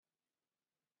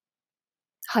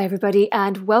Hi, everybody,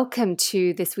 and welcome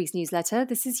to this week's newsletter.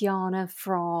 This is Jana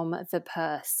from The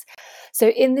Purse. So,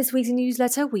 in this week's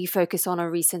newsletter, we focus on a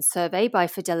recent survey by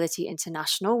Fidelity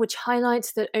International, which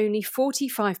highlights that only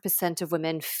 45% of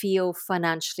women feel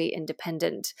financially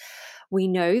independent. We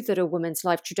know that a woman's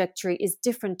life trajectory is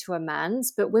different to a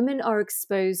man's, but women are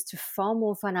exposed to far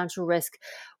more financial risk,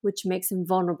 which makes them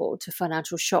vulnerable to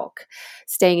financial shock.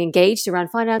 Staying engaged around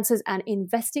finances and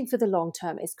investing for the long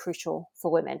term is crucial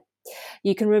for women.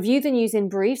 You can review the news in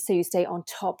brief so you stay on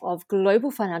top of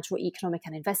global financial, economic,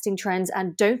 and investing trends.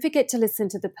 And don't forget to listen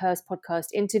to the Purse podcast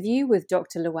interview with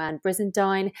Dr Louann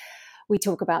Brizendine. We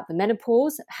talk about the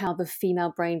menopause, how the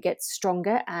female brain gets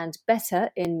stronger and better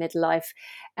in midlife,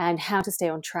 and how to stay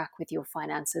on track with your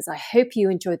finances. I hope you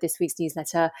enjoyed this week's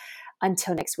newsletter.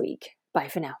 Until next week, bye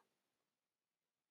for now.